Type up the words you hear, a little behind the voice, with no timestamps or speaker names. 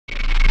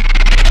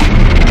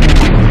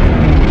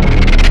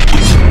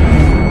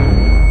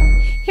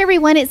Hey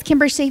everyone, it's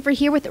Kimber Schaefer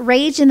here with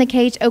Rage in the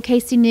Cage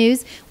OKC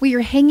News. We are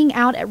hanging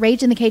out at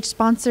Rage in the Cage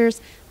sponsors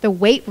the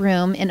Weight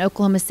Room in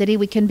Oklahoma City.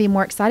 We couldn't be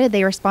more excited.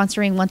 They are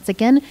sponsoring once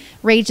again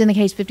Rage in the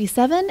Cage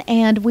 57,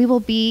 and we will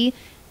be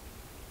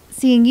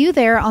seeing you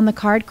there on the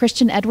card.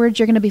 Christian Edwards,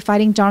 you're going to be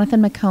fighting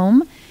Jonathan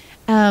McComb.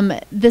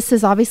 This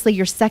is obviously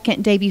your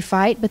second debut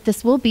fight, but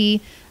this will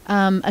be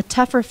a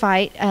tougher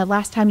fight.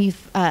 Last time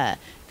you've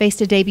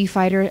faced a debut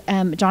fighter,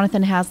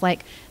 Jonathan has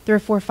like 3 or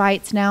 4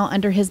 fights now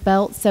under his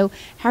belt. So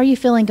how are you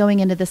feeling going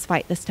into this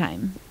fight this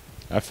time?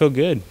 I feel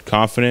good,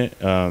 confident.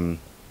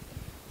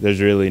 There's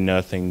really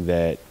nothing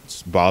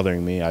that's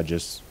bothering me. I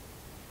just,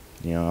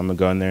 I'm going to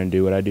go in there and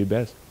do what I do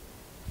best.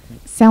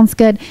 Sounds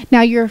good.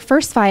 Now, your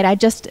first fight, I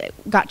just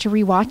got to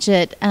rewatch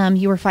it.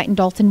 You were fighting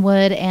Dalton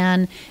Wood,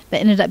 and that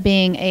ended up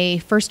being a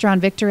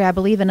first-round victory, I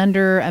believe, in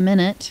under a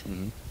minute.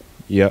 Mm-hmm.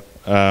 Yep.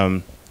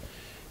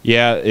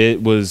 Yeah,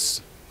 it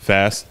was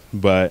fast,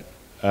 but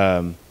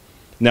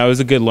no, it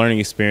was a good learning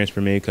experience for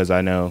me because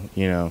I know,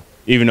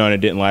 even though it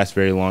didn't last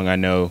very long, I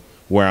know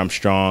where I'm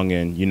strong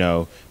and,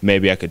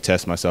 maybe I could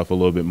test myself a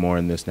little bit more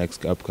in this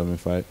next upcoming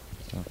fight.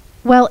 So.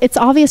 Well, it's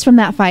obvious from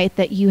that fight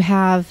that you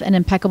have an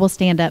impeccable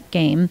stand-up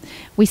game.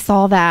 We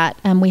saw that.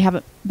 We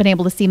haven't been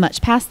able to see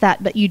much past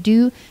that, but you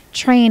do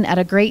train at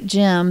a great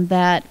gym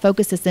that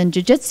focuses in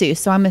jiu-jitsu.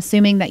 So I'm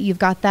assuming that you've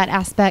got that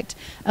aspect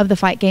of the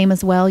fight game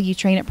as well. You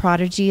train at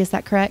Prodigy, is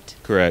that correct?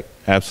 Correct.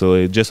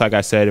 Absolutely. Just like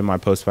I said in my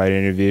post-fight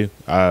interview,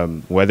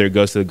 whether it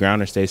goes to the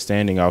ground or stays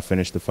standing, I'll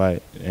finish the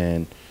fight.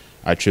 And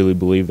I truly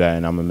believe that,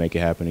 and I'm going to make it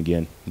happen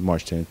again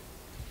March 10th.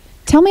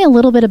 Tell me a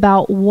little bit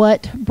about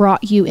what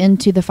brought you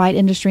into the fight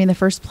industry in the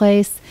first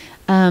place,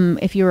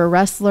 if you're a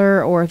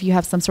wrestler or if you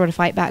have some sort of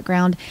fight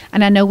background.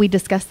 And I know we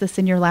discussed this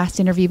in your last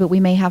interview, but we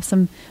may have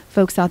some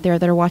folks out there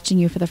that are watching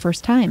you for the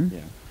first time.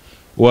 Yeah.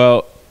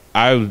 Well,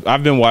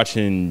 I've been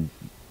watching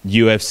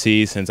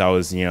UFC since I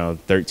was,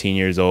 13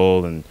 years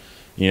old, and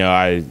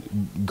I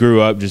grew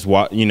up just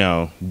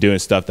doing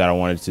stuff that I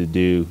wanted to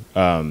do,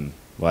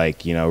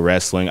 like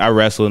wrestling. I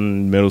wrestled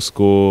in middle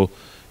school.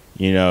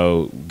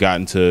 Got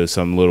into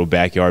some little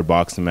backyard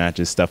boxing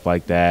matches, stuff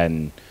like that.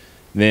 And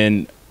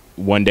then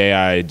one day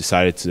I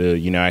decided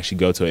to, actually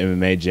go to an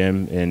MMA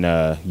gym in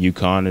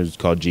Yukon. It was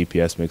called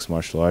GPS Mixed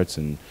Martial Arts.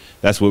 And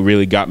that's what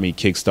really got me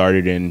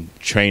kick-started in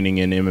training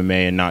in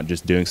MMA and not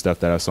just doing stuff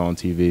that I saw on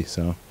TV.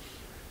 So,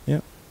 yeah.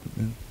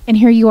 And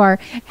here you are.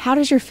 How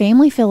does your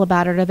family feel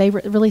about it? Are they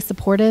really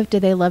supportive? Do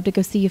they love to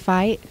go see you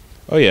fight?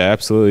 Oh, yeah,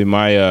 absolutely.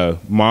 My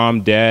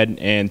mom, dad,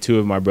 and 2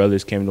 of my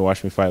brothers came to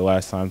watch me fight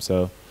last time.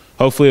 So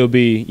hopefully it'll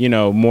be,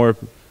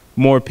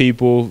 more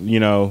people.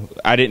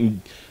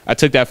 I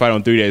took that fight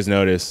on 3 days'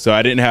 notice, so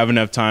I didn't have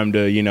enough time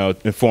to,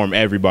 inform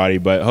everybody.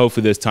 But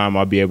hopefully this time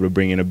I'll be able to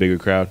bring in a bigger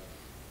crowd.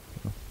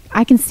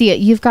 I can see it.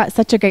 You've got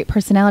such a great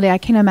personality. I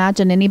can't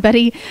imagine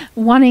anybody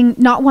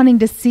not wanting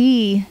to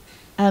see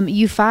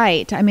you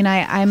fight. I mean,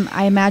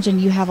 I imagine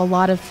you have a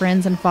lot of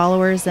friends and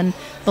followers, and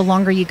the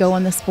longer you go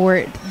in the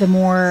sport, the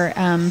more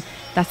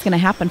that's going to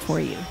happen for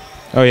you.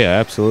 Oh yeah,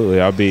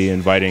 absolutely. I'll be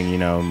inviting,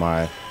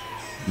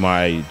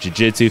 my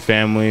jiu-jitsu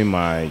family,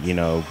 my,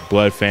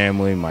 blood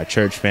family, my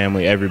church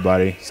family,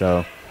 everybody.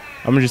 So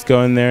I'm gonna just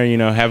go in there,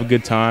 have a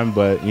good time,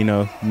 but,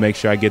 make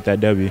sure I get that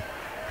W.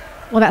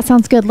 Well, that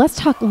sounds good. Let's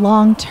talk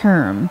long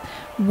term.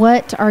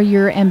 What are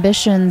your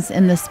ambitions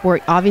in this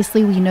sport?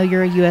 Obviously, we know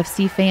you're a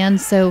UFC fan,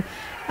 so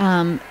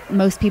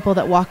most people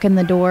that walk in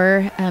the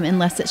door,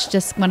 unless it's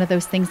just one of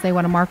those things they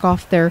want to mark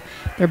off their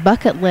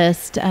bucket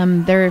list,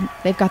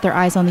 they've got their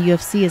eyes on the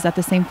UFC. Is that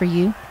the same for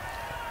you?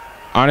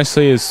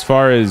 Honestly, as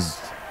far as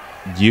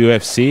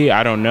UFC,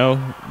 I don't know.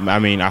 I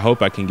mean, I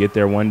hope I can get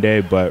there one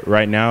day, but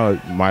right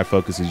now my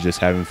focus is just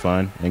having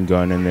fun and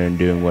going in there and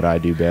doing what I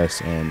do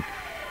best. And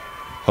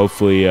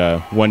hopefully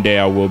one day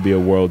I will be a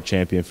world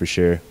champion for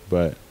sure,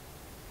 but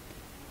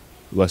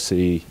let's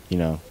see,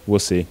 we'll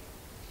see.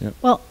 Yep.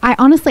 Well,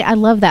 I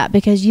love that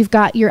because you've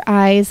got your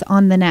eyes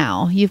on the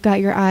now. You've got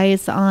your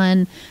eyes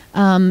on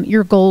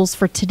your goals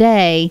for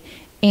today,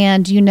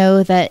 and you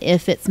know that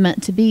if it's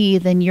meant to be,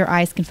 then your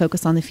eyes can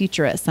focus on the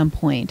future at some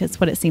point. It's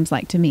what it seems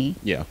like to me.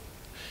 Yeah.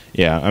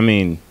 Yeah, I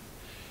mean,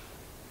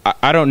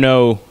 I don't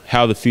know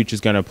how the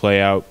future's going to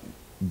play out,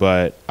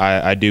 but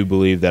I do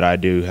believe that I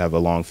do have a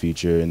long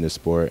future in this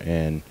sport,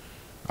 and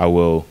I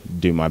will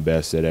do my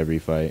best at every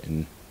fight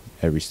and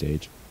every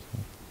stage.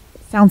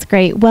 Sounds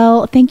great.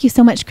 Well, thank you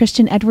so much,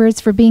 Christian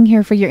Edwards, for being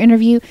here for your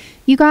interview.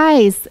 You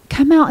guys,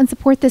 come out and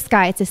support this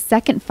guy. It's his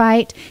second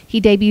fight. He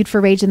debuted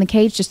for Rage in the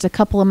Cage just a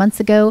couple of months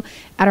ago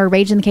at our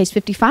Rage in the Cage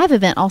 55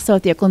 event, also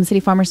at the Oklahoma City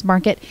Farmers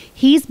Market.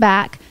 He's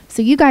back.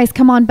 So you guys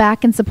come on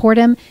back and support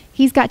him.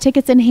 He's got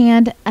tickets in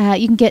hand.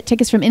 You can get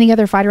tickets from any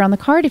other fighter on the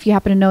card if you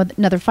happen to know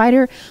another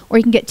fighter, or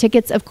you can get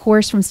tickets, of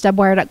course, from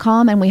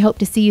stubwire.com, and we hope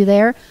to see you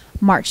there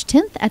March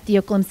 10th at the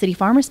Oklahoma City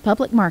Farmers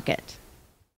Public Market.